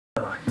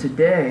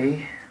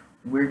Today,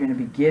 we're going to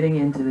be getting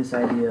into this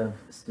idea of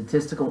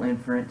statistical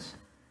inference,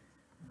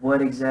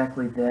 what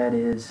exactly that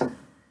is,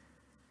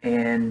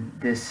 and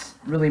this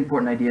really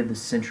important idea of the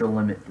central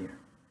limit theorem.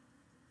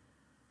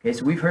 Okay,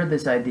 so we've heard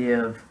this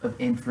idea of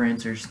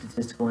inference or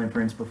statistical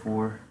inference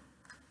before.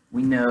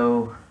 We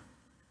know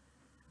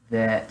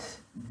that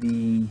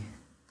the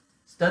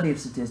study of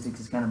statistics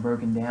is kind of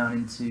broken down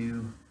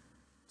into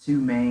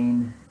two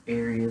main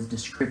areas.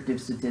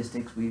 Descriptive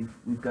statistics, we've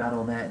got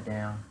all that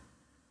down.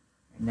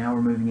 And now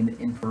we're moving into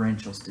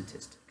inferential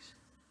statistics.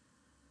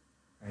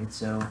 Right,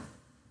 so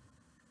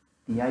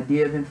the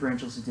idea of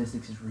inferential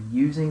statistics is we're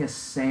using a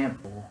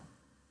sample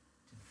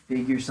to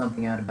figure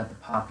something out about the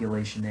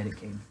population that it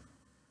came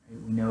from.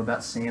 Right? We know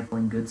about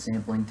sampling, good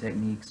sampling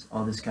techniques,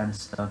 all this kind of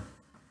stuff.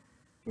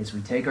 Okay, so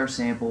we take our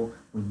sample,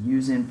 we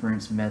use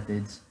inference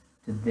methods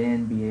to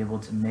then be able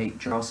to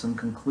draw some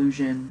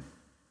conclusion,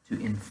 to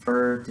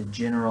infer, to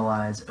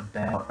generalize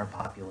about our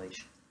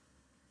population.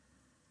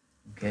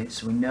 Okay,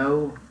 so we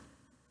know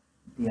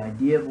the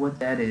idea of what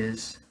that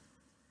is.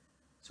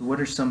 So what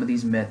are some of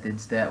these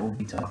methods that we'll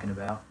be talking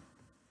about?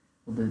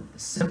 Well, the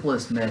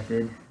simplest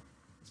method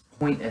is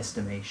point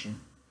estimation.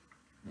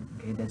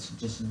 Okay, that's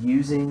just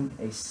using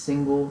a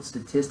single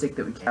statistic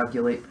that we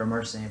calculate from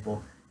our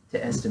sample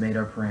to estimate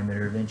our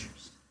parameter of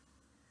interest.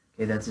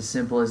 Okay, that's as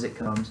simple as it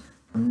comes.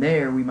 From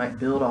there, we might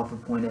build off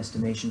of point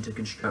estimation to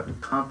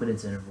construct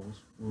confidence intervals.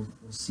 We'll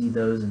see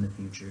those in the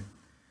future.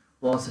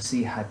 We'll also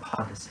see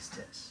hypothesis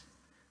tests.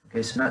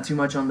 Okay, so not too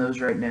much on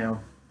those right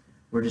now.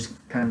 We're just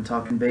kind of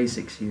talking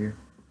basics here.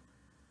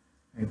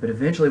 Right, but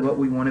eventually what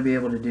we want to be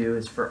able to do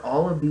is for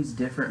all of these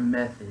different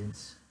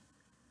methods,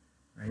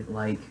 right,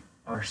 like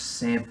our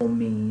sample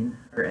mean,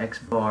 or x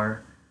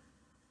bar,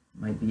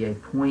 might be a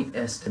point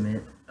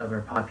estimate of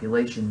our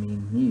population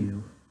mean,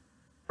 mu.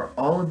 For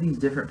all of these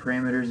different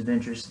parameters of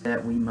interest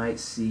that we might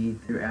see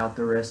throughout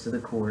the rest of the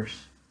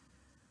course,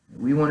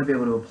 we want to be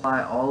able to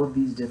apply all of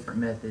these different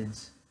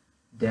methods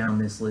down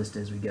this list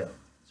as we go.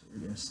 So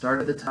we're going to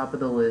start at the top of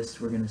the list.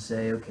 We're going to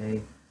say,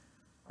 okay,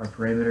 our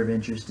parameter of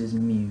interest is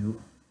mu.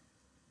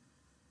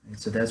 Right,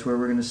 so that's where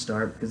we're going to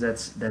start because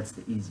that's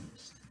the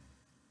easiest.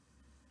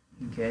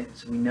 Okay,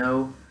 so we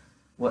know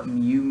what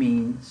mu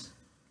means.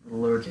 The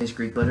lowercase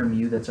Greek letter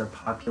mu, that's our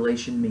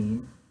population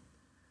mean.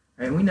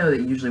 Right, and we know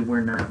that usually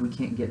we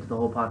can't get to the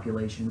whole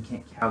population. We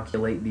can't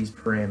calculate these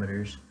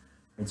parameters.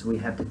 Right, so we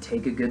have to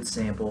take a good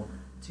sample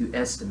to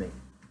estimate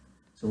it.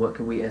 So what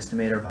could we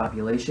estimate our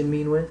population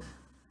mean with?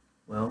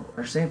 Well,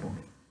 our sample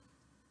mean.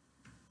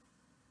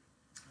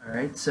 All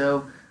right,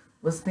 so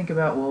let's think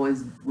about, well,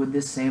 would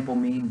this sample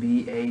mean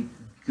be a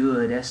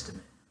good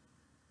estimate?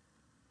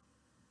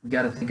 We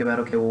got to think about,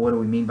 okay, well, what do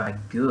we mean by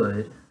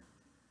good?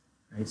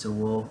 Right, so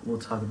we'll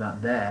talk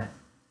about that.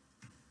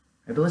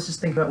 Right, but let's just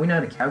think about, we know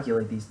how to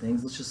calculate these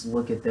things. Let's just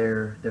look at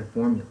their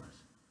formulas.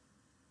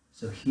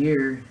 So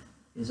here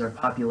is our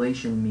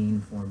population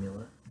mean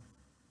formula.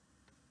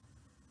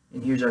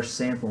 And here's our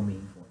sample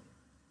mean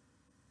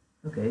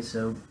formula. Okay,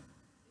 so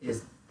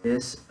is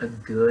this a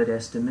good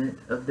estimate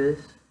of this?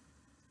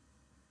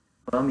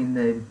 Well, I mean,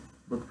 they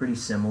look pretty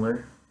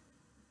similar.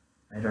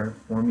 Right, our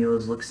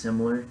formulas look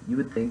similar. You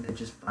would think that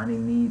just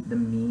finding the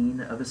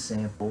mean of a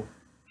sample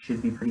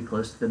should be pretty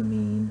close to the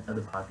mean of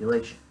the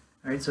population.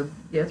 All right, so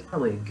yeah, it's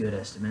probably a good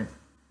estimate.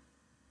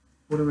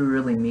 What do we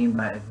really mean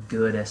by a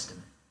good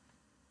estimate?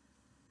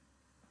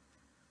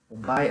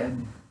 Well, by a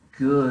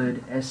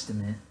good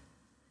estimate,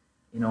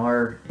 in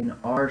our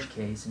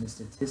case, in a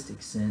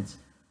statistics sense,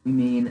 we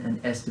mean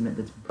an estimate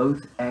that's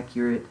both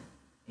accurate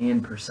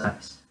and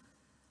precise.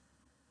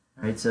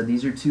 All right, so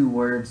these are two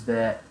words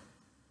that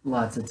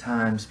lots of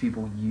times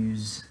people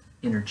use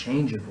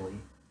interchangeably,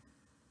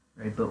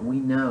 right? But we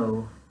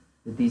know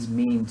that these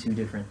mean two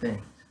different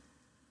things,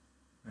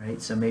 right?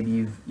 So maybe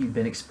you've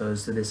been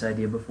exposed to this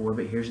idea before,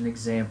 but here's an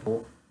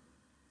example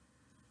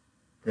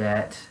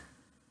that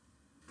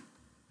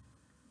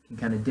can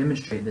kind of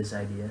demonstrate this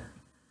idea,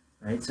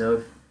 right? So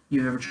if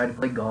you've ever tried to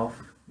play golf,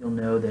 you'll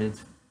know that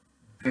it's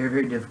very,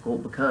 very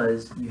difficult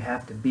because you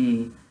have to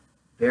be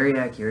very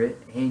accurate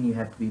and you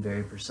have to be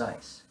very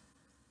precise,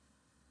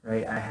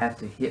 right? I have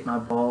to hit my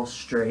ball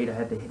straight. I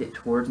have to hit it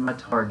towards my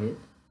target,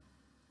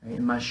 right?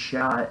 And my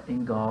shot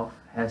in golf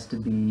has to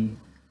be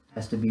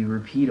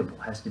repeatable,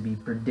 has to be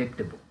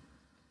predictable,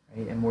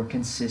 right? A more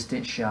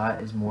consistent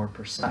shot is more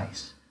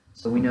precise.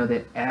 So we know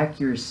that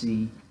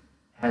accuracy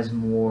has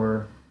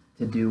more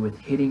to do with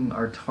hitting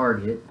our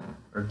target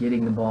or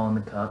getting the ball in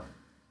the cup.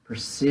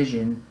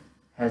 Precision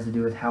has to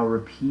do with how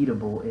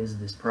repeatable is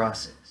this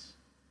process.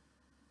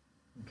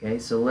 Okay,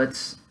 so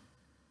let's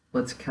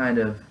kind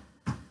of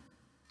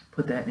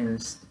put that in a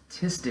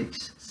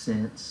statistics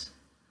sense.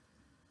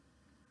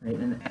 Right?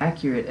 An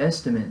accurate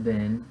estimate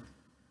then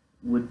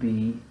would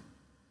be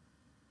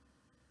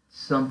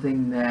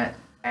something that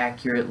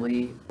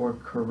accurately or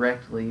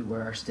correctly,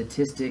 where our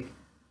statistic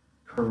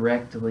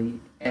correctly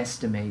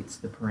estimates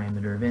the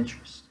parameter of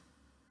interest.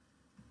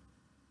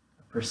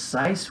 A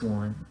precise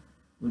one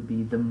would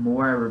be the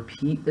more I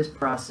repeat this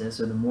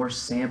process, or the more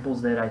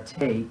samples that I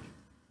take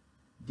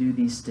do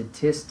these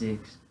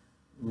statistics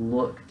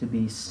look to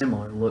be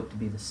similar, look to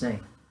be the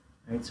same?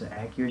 Right, so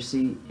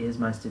accuracy, is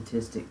my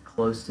statistic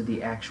close to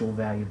the actual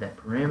value of that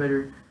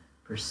parameter?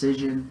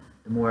 Precision,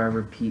 the more I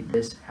repeat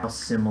this, how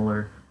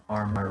similar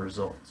are my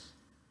results?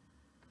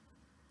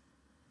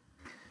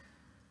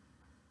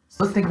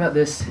 So let's think about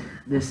this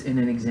in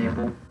an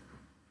example.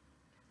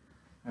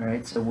 All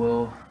right,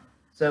 so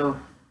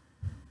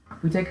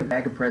if we take a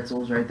bag of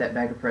pretzels, right? That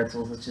bag of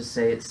pretzels, let's just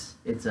say it's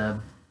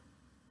a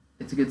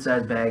good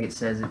sized bag. It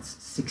says it's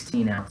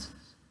 16 ounces.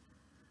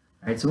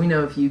 All right, so we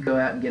know if you go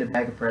out and get a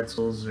bag of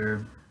pretzels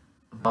or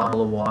a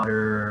bottle of water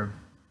or a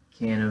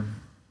can of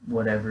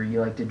whatever you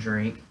like to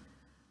drink,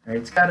 right?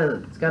 It's got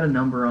a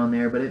number on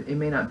there, but it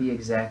may not be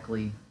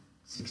exactly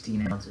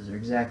 16 ounces or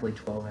exactly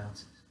 12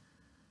 ounces.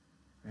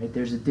 Right?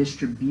 There's a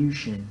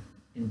distribution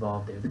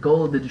involved there. The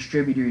goal of the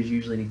distributor is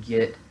usually to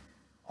get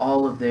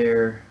all of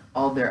their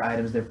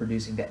items they're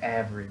producing to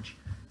average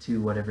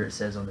to whatever it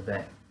says on the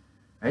bag.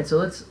 Right? So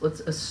let's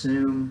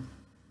assume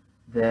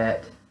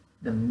that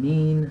the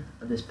mean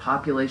of this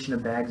population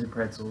of bags of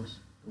pretzels,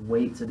 the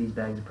weights of these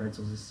bags of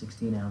pretzels is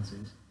 16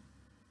 ounces.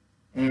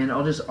 And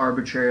I'll just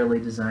arbitrarily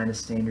design a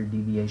standard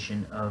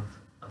deviation of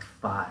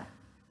 5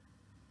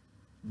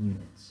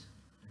 units,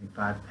 right?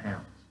 5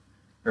 pounds.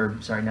 Or,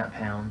 sorry, not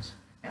pounds,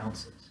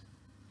 ounces.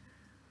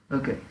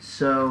 Okay,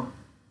 so,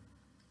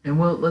 and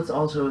let's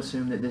also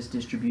assume that this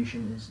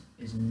distribution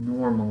is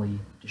normally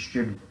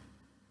distributed.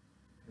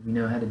 We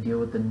know how to deal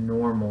with the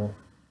normal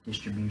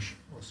distribution.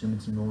 We'll assume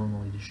it's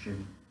normally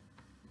distributed.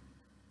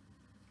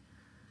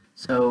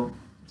 So,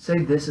 say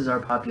this is our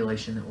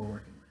population that we're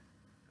working with.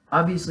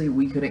 Obviously,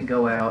 we couldn't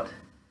go out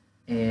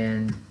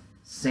and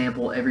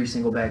sample every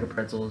single bag of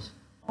pretzels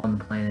on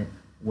the planet,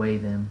 weigh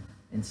them,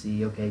 and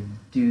see, okay,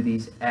 do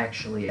these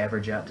actually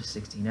average out to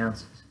 16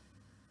 ounces?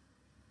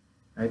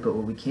 Right, but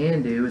what we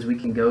can do is we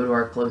can go to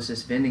our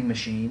closest vending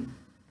machine,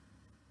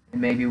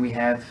 and maybe we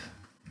have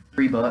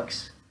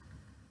 $3.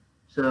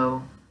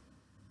 So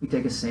we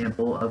take a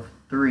sample of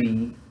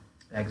 3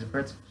 bags of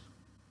pretzels.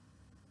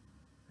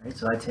 Right,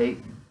 so I take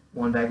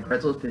one bag of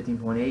pretzels,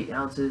 15.8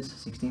 ounces,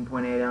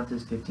 16.8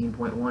 ounces,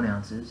 15.1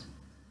 ounces.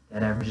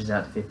 That averages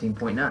out to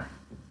 15.9. All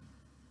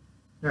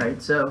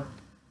right, so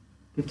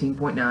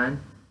 15.9,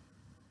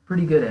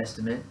 pretty good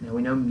estimate. Now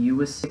we know mu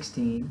was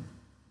 16,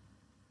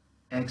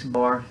 x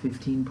bar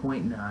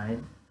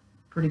 15.9,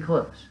 pretty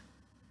close.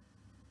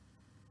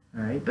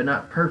 All right, but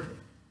not perfect.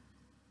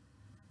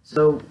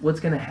 So what's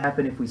going to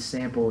happen if we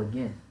sample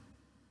again?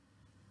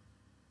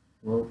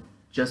 Well,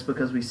 just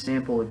because we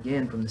sample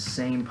again from the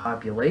same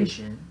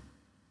population,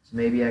 so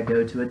maybe I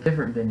go to a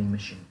different vending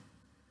machine.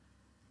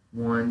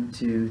 1,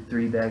 2,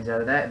 3 bags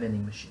out of that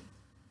vending machine.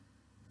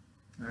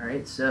 All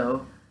right,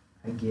 so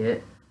I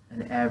get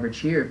an average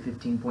here of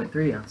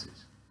 15.3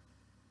 ounces.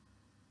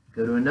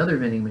 Go to another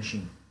vending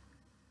machine.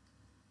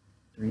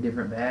 3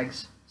 different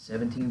bags,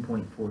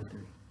 17.43.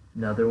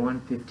 Another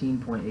one,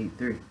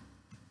 15.83.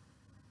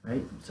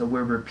 Right? So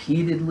we're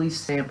repeatedly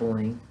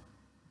sampling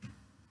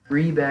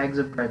 3 bags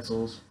of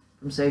pretzels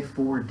from, say,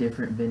 4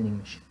 different vending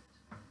machines.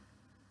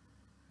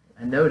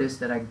 I noticed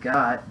that I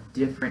got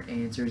different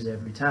answers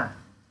every time.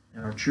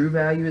 Now our true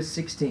value is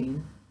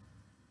 16.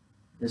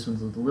 This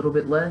one's a little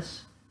bit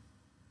less,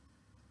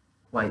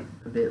 quite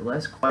a bit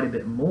less, quite a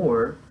bit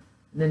more,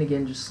 and then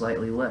again just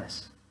slightly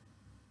less.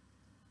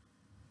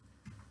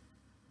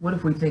 What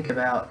if we think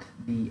about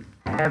the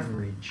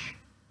average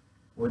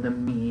or the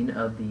mean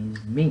of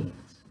these means?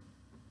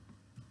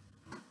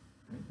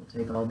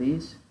 We'll take all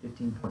these,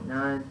 15.9,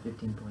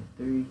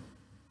 15.3,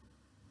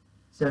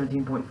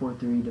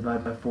 17.43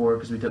 divided by 4,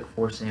 because we took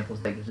 4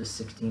 samples, that gives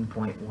us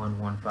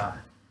 16.115.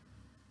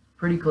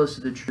 Pretty close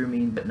to the true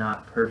mean, but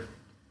not perfect.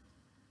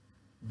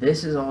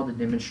 This is all to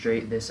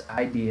demonstrate this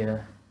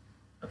idea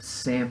of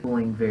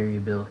sampling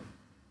variability.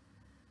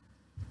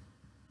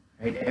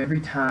 Right? Every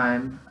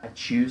time I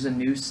choose a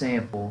new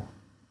sample,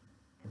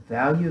 the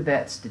value of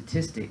that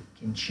statistic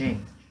can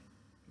change.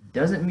 It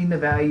doesn't mean the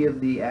value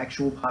of the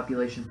actual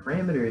population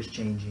parameter is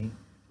changing.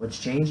 What's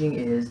changing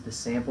is the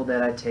sample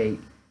that I take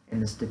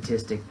and the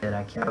statistic that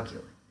I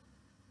calculate.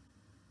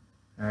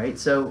 All right,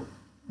 so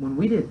when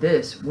we did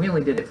this, we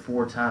only did it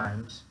 4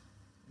 times.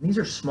 And these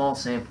are small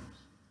samples.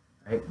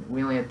 Right?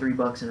 We only had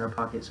 $3 in our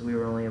pocket, so we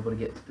were only able to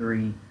get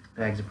 3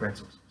 bags of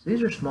pretzels. So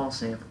these are small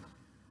samples.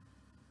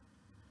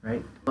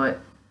 Right?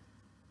 But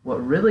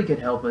what really could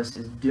help us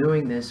is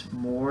doing this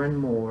more and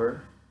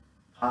more,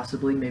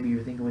 possibly maybe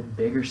you're thinking with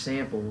bigger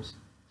samples,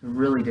 to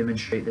really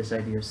demonstrate this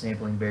idea of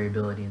sampling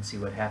variability and see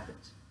what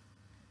happens.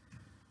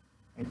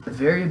 And the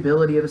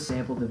variability of a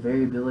sample, the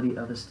variability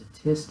of a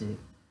statistic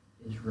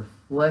is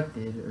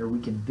reflected, or we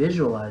can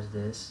visualize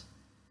this,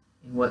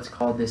 in what's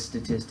called this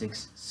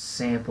statistics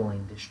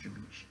sampling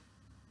distribution.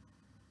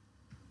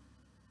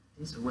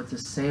 Okay, so what's a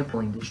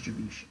sampling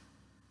distribution?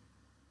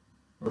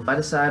 Well, if I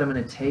decide I'm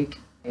going to take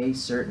a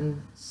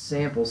certain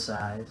sample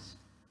size,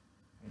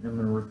 and I'm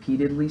going to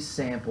repeatedly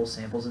sample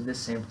samples of this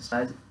sample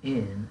size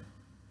in,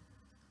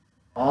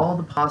 all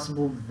the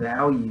possible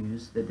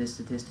values that this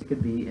statistic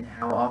could be and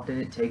how often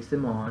it takes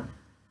them on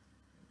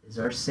is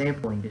our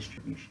sampling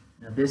distribution.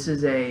 Now this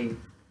is a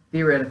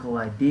theoretical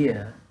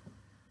idea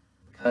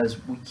because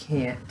we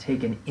can't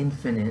take an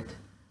infinite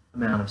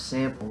amount of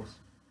samples,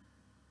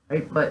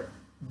 right? But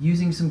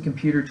using some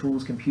computer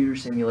tools, computer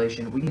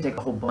simulation, we can take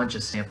a whole bunch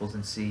of samples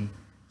and see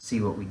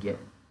what we get.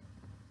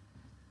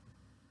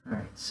 All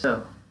right,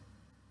 so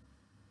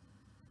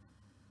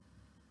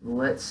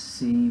let's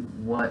see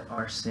what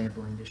our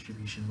sampling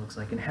distribution looks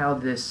like and how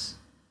this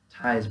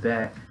ties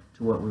back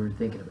to what we were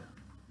thinking about.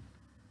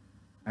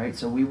 All right,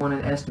 so we want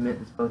an estimate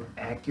that's both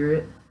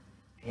accurate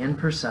and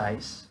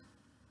precise.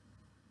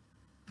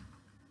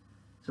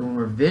 So when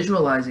we're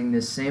visualizing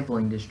this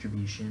sampling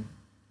distribution,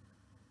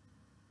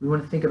 we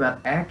want to think about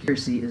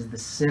accuracy as the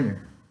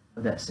center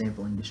of that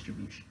sampling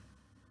distribution.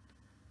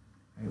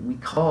 All right, we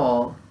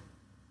call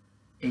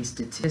a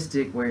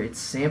statistic where its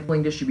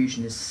sampling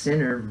distribution is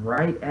centered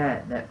right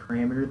at that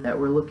parameter that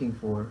we're looking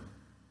for.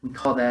 We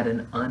call that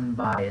an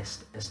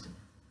unbiased estimate.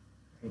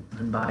 Right?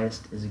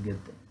 Unbiased is a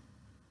good thing.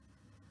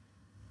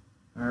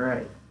 All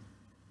right,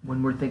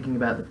 when we're thinking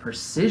about the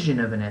precision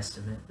of an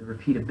estimate, the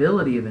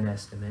repeatability of an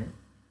estimate,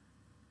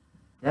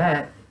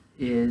 that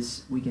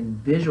is, we can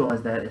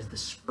visualize that as the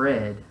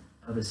spread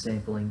of a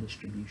sampling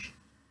distribution.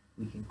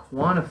 We can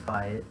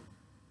quantify it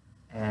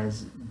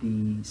as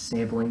the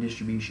sampling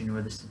distribution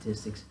or the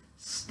statistics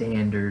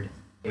standard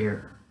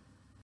error.